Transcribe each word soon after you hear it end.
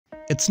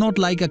It's not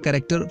like a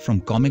character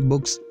from comic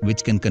books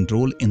which can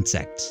control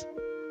insects.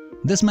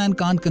 This man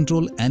can't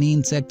control any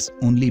insects,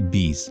 only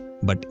bees,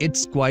 but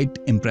it's quite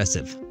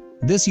impressive.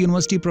 This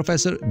university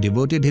professor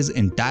devoted his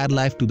entire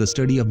life to the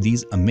study of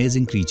these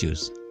amazing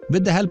creatures.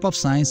 With the help of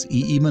science,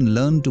 he even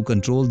learned to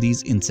control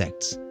these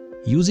insects.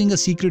 Using a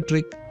secret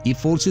trick, he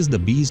forces the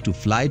bees to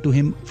fly to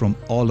him from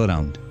all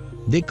around.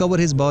 They cover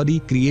his body,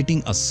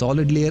 creating a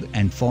solid layer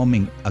and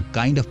forming a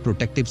kind of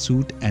protective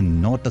suit, and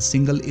not a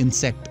single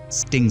insect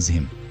stings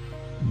him.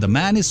 The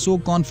man is so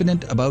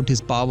confident about his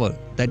power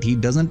that he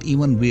doesn't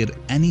even wear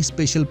any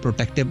special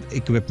protective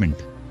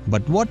equipment.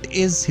 But what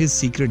is his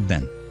secret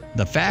then?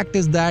 The fact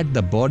is that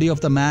the body of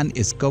the man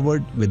is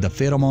covered with the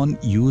pheromone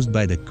used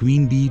by the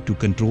queen bee to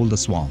control the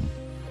swarm.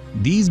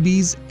 These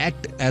bees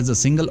act as a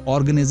single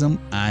organism,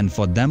 and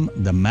for them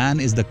the man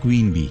is the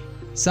queen bee.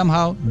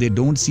 Somehow they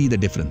don't see the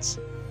difference.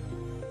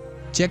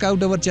 Check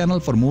out our channel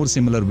for more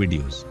similar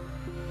videos.